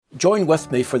Join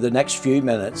with me for the next few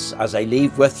minutes as I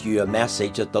leave with you a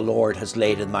message that the Lord has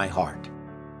laid in my heart.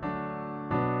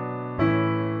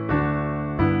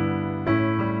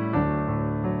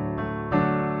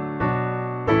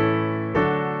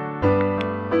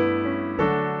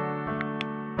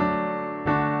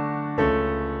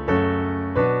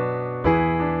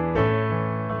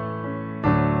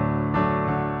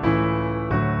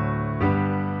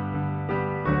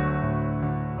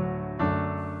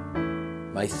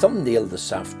 My thumbnail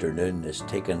this afternoon is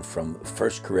taken from 1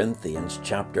 Corinthians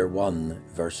chapter 1,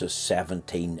 verses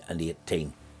 17 and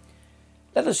 18.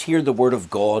 Let us hear the word of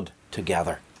God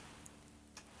together.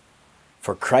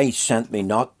 For Christ sent me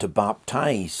not to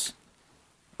baptize,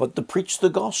 but to preach the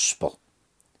gospel,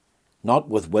 not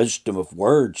with wisdom of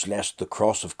words, lest the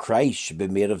cross of Christ should be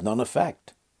made of none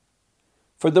effect.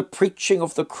 For the preaching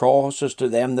of the cross is to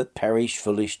them that perish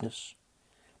foolishness,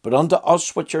 but unto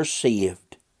us which are saved,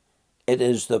 it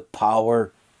is the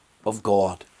power of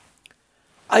God.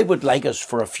 I would like us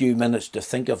for a few minutes to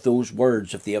think of those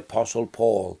words of the Apostle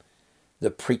Paul,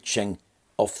 the preaching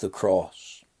of the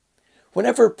cross.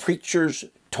 Whenever preachers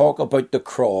talk about the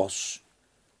cross,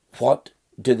 what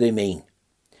do they mean?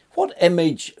 What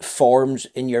image forms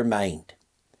in your mind?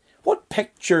 What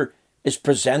picture is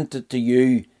presented to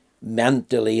you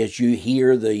mentally as you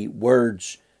hear the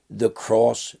words, the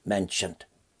cross, mentioned?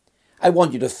 I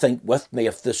want you to think with me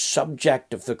of the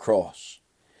subject of the cross,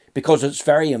 because it's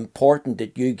very important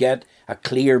that you get a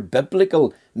clear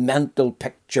biblical mental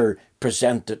picture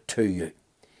presented to you.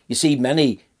 You see,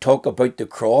 many talk about the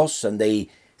cross and they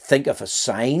think of a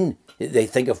sign. They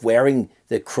think of wearing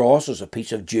the cross as a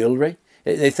piece of jewellery.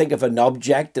 They think of an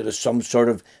object that has some sort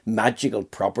of magical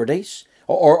properties.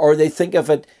 Or they think of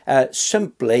it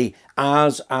simply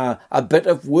as a bit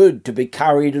of wood to be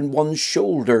carried on one's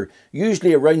shoulder,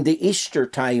 usually around the Easter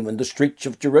time in the streets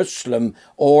of Jerusalem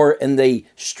or in the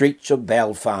streets of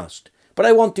Belfast. But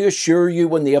I want to assure you,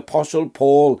 when the Apostle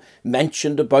Paul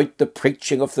mentioned about the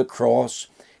preaching of the cross,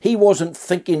 he wasn't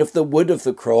thinking of the wood of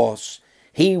the cross.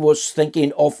 He was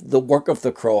thinking of the work of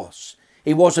the cross.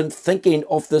 He wasn't thinking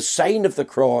of the sign of the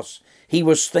cross. He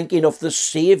was thinking of the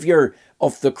Saviour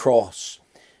of the cross.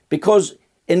 Because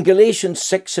in Galatians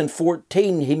 6 and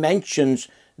 14, he mentions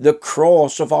the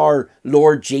cross of our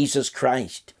Lord Jesus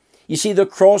Christ. You see, the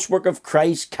cross work of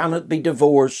Christ cannot be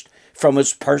divorced from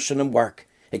his person and work.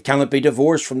 It cannot be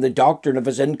divorced from the doctrine of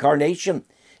his incarnation.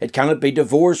 It cannot be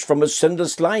divorced from his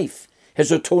sinless life,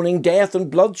 his atoning death and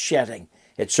blood shedding.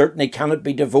 It certainly cannot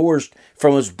be divorced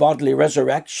from his bodily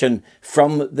resurrection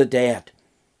from the dead.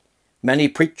 Many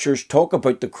preachers talk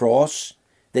about the cross.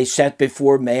 They set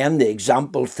before men the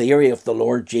example theory of the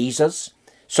Lord Jesus.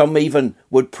 Some even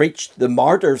would preach the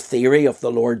martyr theory of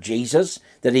the Lord Jesus,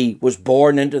 that he was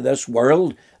born into this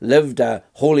world, lived a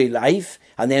holy life,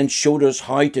 and then showed us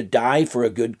how to die for a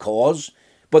good cause.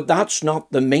 But that's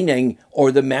not the meaning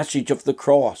or the message of the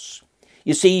cross.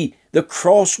 You see, the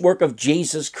cross work of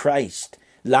Jesus Christ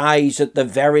lies at the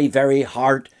very, very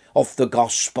heart of the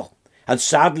gospel. And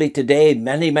sadly today,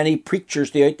 many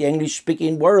preachers throughout the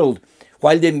English-speaking world,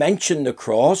 while they mention the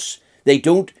cross, they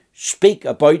don't speak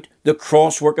about the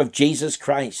cross work of Jesus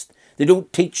Christ. They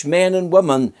don't teach men and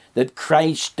women that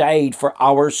Christ died for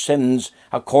our sins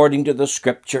according to the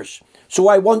Scriptures. So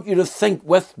I want you to think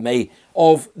with me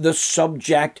of the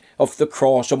subject of the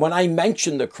cross. And when I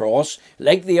mention the cross,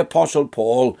 like the Apostle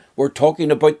Paul, we're talking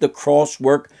about the cross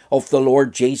work of the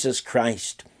Lord Jesus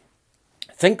Christ.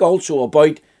 Think also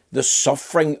about the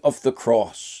suffering of the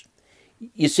cross.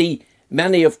 You see,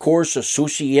 many, of course,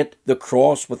 associate the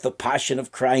cross with the passion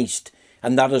of Christ,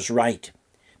 and that is right.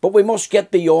 But we must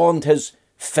get beyond his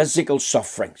physical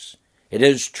sufferings. It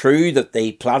is true that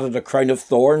they platted a crown of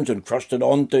thorns and crushed it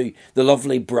onto the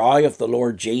lovely brow of the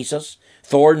Lord Jesus,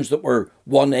 thorns that were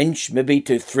 1 inch, maybe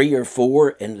to 3 or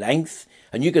 4 in length,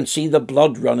 and you can see the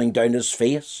blood running down his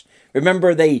face.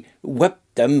 Remember, they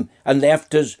whipped him and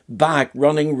left his back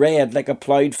running red like a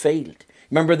ploughed field.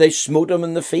 Remember, they smote him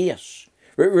in the face.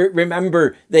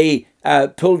 Remember, they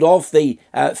pulled off the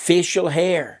facial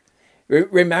hair.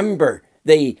 Remember,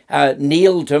 they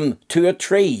nailed him to a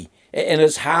tree in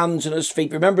his hands and his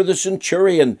feet. Remember, the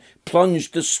centurion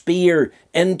plunged the spear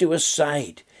into his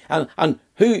side. And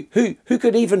who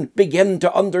could even begin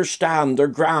to understand or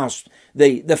grasp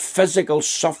the physical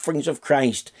sufferings of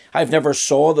Christ? I've never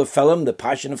saw the film, The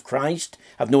Passion of Christ.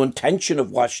 I've no intention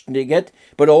of watching it,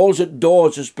 but all it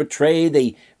does is portray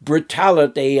the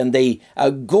brutality and the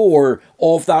gore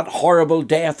of that horrible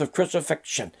death of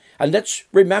crucifixion. And let's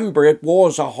remember, it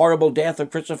was a horrible death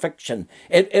of crucifixion.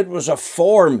 It was a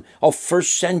form of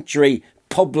first century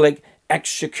public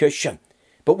execution.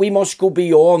 But we must go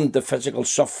beyond the physical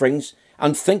sufferings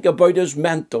and think about his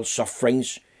mental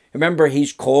sufferings. Remember,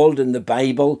 he's called in the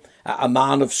Bible a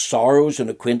man of sorrows and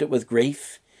acquainted with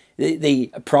grief.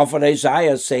 The prophet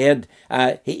Isaiah said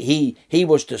he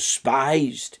was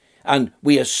despised and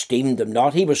we esteemed him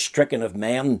not. He was stricken of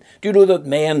men. Do you know that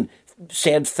men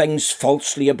said things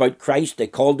falsely about Christ? They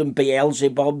called him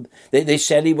Beelzebub. They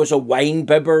said he was a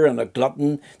wine-bibber and a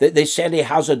glutton. They said he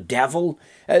has a devil.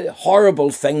 Horrible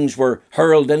things were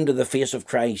hurled into the face of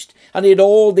Christ. And he had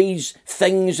all these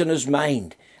things in his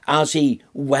mind as he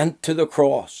went to the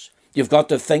cross. You've got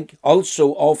to think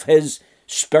also of his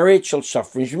spiritual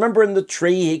sufferings. Remember in the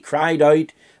tree he cried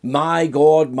out, my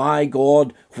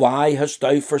God, why hast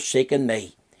thou forsaken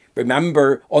me?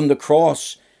 Remember on the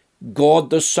cross, God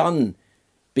the Son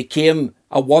became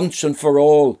a once and for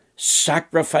all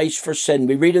sacrifice for sin.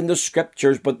 We read in the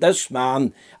scriptures, but this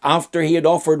man, after he had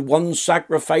offered one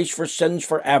sacrifice for sins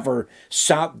forever,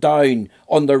 sat down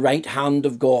on the right hand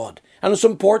of God. And it's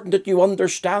important that you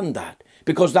understand that,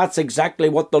 because that's exactly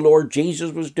what the Lord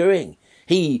Jesus was doing.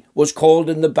 He was called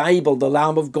in the Bible the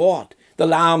Lamb of God. The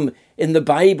Lamb in the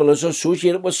Bible is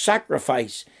associated with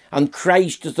sacrifice. And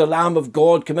Christ is the Lamb of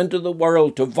God come into the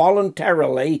world to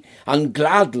voluntarily and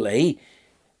gladly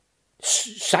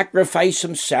sacrifice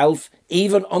himself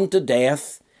even unto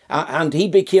death. And he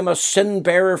became a sin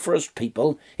bearer for his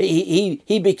people. He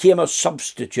became a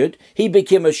substitute. He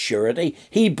became a surety.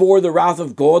 He bore the wrath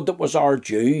of God that was our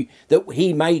due, that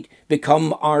he might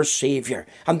become our Saviour.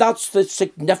 And that's the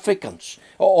significance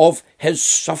of his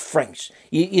sufferings.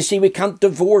 You see, we can't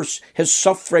divorce his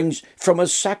sufferings from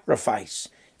his sacrifice.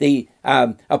 The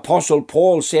Apostle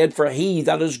Paul said, for he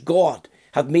that is God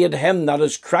hath made him that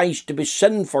is Christ to be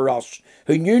sin for us,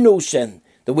 who knew no sin,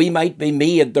 that we might be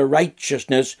made the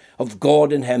righteousness of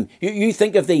God in him. You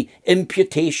think of the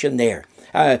imputation there.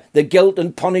 The guilt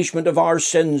and punishment of our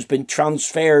sins been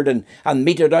transferred and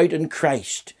meted out in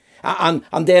Christ. And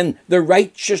then the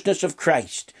righteousness of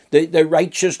Christ, the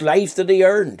righteous life that he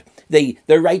earned, the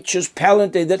righteous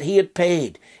penalty that he had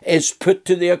paid, is put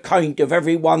to the account of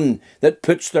everyone that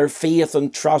puts their faith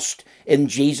and trust in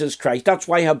Jesus Christ. That's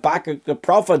why Habakkuk the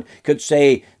prophet could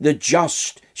say, the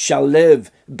just shall live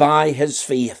by his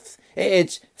faith.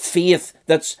 It's faith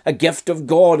that's a gift of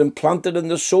God implanted in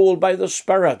the soul by the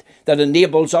Spirit that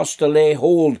enables us to lay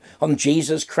hold on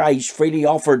Jesus Christ freely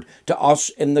offered to us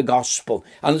in the gospel.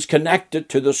 And it's connected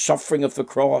to the suffering of the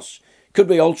cross. Could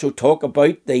we also talk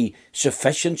about the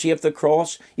sufficiency of the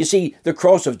cross? You see, the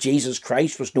cross of Jesus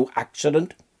Christ was no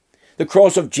accident. The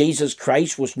cross of Jesus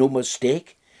Christ was no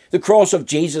mistake. The cross of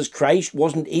Jesus Christ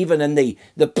wasn't even in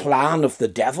the plan of the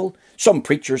devil. Some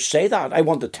preachers say that. I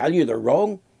want to tell you they're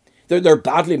wrong. They're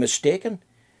badly mistaken.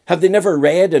 Have they never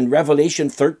read in Revelation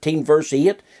 13 verse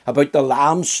 8 about the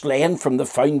Lamb slain from the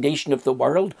foundation of the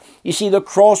world? You see, the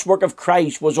cross work of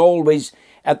Christ was always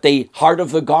at the heart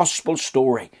of the gospel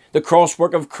story. The cross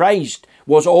work of Christ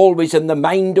was always in the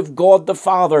mind of God the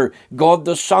Father, God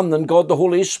the Son, and God the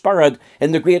Holy Spirit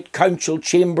in the great council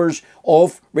chambers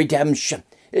of redemption.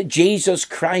 Jesus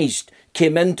Christ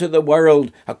came into the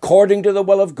world according to the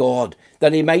will of God,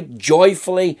 that he might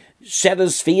joyfully set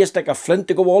his face like a flint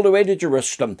to go all the way to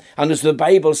Jerusalem. And as the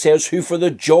Bible says, who for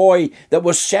the joy that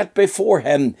was set before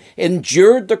him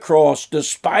endured the cross,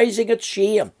 despising its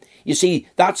shame. You see,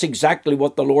 that's exactly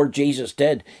what the Lord Jesus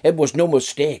did. It was no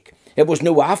mistake. It was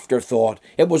no afterthought.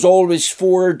 It was always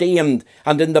foreordained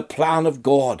and in the plan of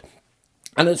God.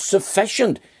 And it's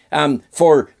sufficient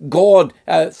for God,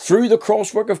 through the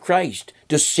cross work of Christ,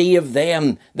 to save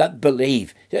them that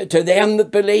believe. To them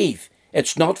that believe,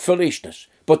 it's not foolishness.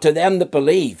 But to them that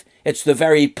believe, it's the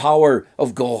very power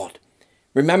of God.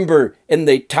 Remember, in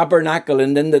the tabernacle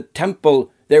and in the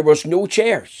temple, there was no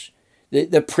chairs.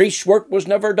 The priest's work was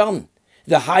never done.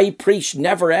 The high priest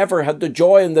never ever had the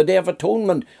joy in the Day of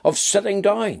Atonement of sitting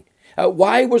down.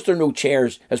 Why was there no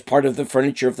chairs as part of the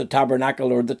furniture of the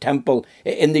tabernacle or the temple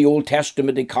in the Old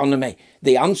Testament economy?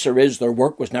 The answer is their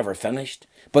work was never finished.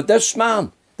 But this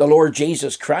man, the Lord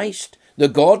Jesus Christ, the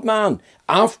God-man,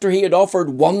 after he had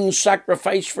offered one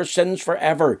sacrifice for sins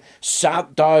forever,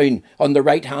 sat down on the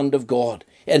right hand of God.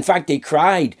 In fact, he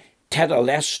cried,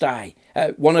 Tetelestai.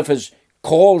 One of his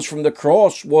calls from the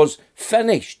cross was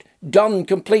finished, done,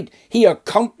 complete. He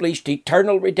accomplished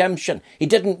eternal redemption. He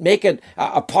didn't make it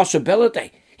a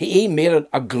possibility. He made it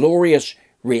a glorious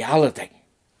reality.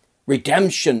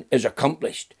 Redemption is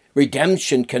accomplished.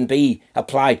 Redemption can be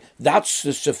applied. That's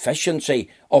the sufficiency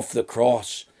of the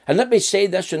cross. And let me say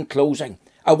this in closing.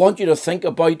 I want you to think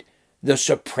about the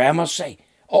supremacy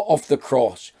of the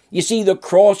cross. You see, the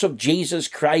cross of Jesus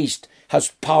Christ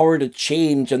has power to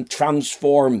change and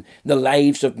transform the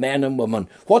lives of men and women.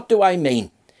 What do I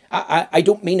mean? I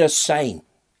don't mean a sign.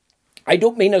 I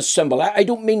don't mean a symbol. I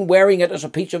don't mean wearing it as a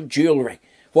piece of jewellery.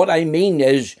 What I mean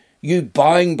is you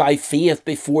bowing by faith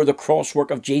before the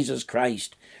crosswork of Jesus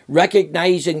Christ,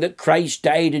 recognizing that Christ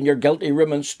died in your guilty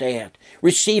room instead,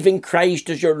 receiving Christ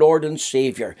as your Lord and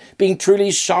Saviour, being truly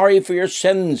sorry for your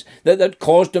sins that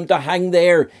caused him to hang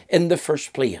there in the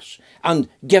first place, and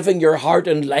giving your heart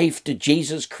and life to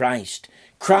Jesus Christ,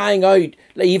 crying out,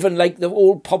 even like the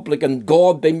old publican,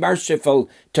 God be merciful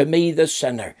to me the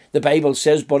sinner. The Bible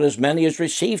says, but as many as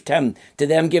received him, to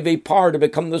them give he power to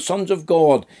become the sons of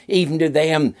God, even to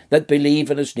them that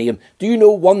believe in his name. Do you know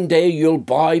one day you'll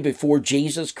bow before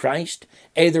Jesus Christ,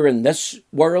 either in this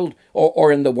world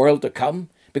or in the world to come?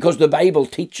 Because the Bible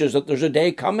teaches that there's a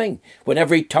day coming when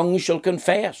every tongue shall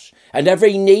confess and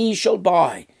every knee shall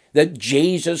bow that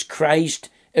Jesus Christ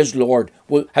is Lord.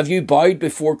 Well, have you bowed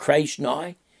before Christ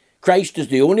now? Christ is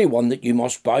the only one that you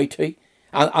must bow to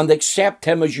and accept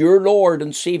him as your Lord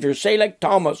and Saviour. Say like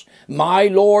Thomas, my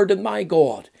Lord and my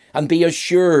God, and be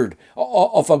assured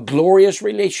of a glorious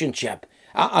relationship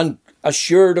and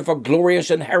assured of a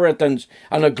glorious inheritance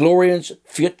and a glorious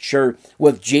future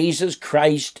with Jesus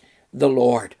Christ the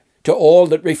Lord. To all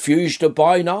that refuse to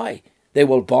bow now, they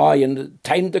will bow in the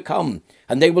time to come,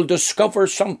 and they will discover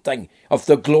something of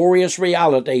the glorious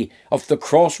reality of the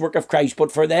crosswork of Christ.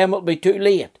 But for them it'll be too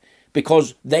late,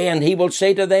 because then he will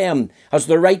say to them, as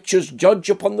the righteous judge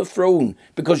upon the throne,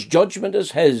 because judgment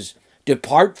is his,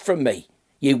 depart from me,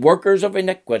 ye workers of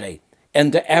iniquity,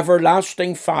 into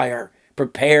everlasting fire,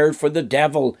 prepared for the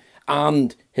devil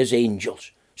and his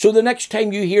angels. So the next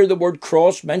time you hear the word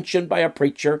cross mentioned by a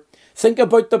preacher, think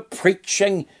about the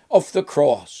preaching of the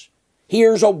cross.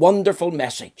 Here's a wonderful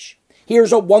message.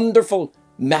 Here's a wonderful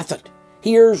method.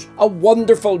 Here's a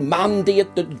wonderful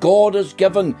mandate that God has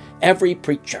given every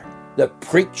preacher. The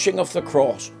preaching of the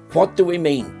cross. What do we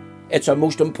mean? It's a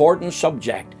most important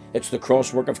subject. It's the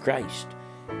crosswork of Christ.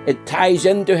 It ties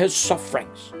into his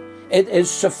sufferings. It is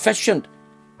sufficient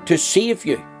to save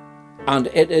you. And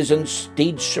it is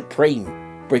indeed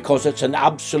supreme, because it's an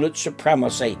absolute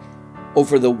supremacy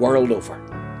over the world over.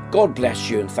 God bless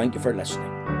you, and thank you for listening.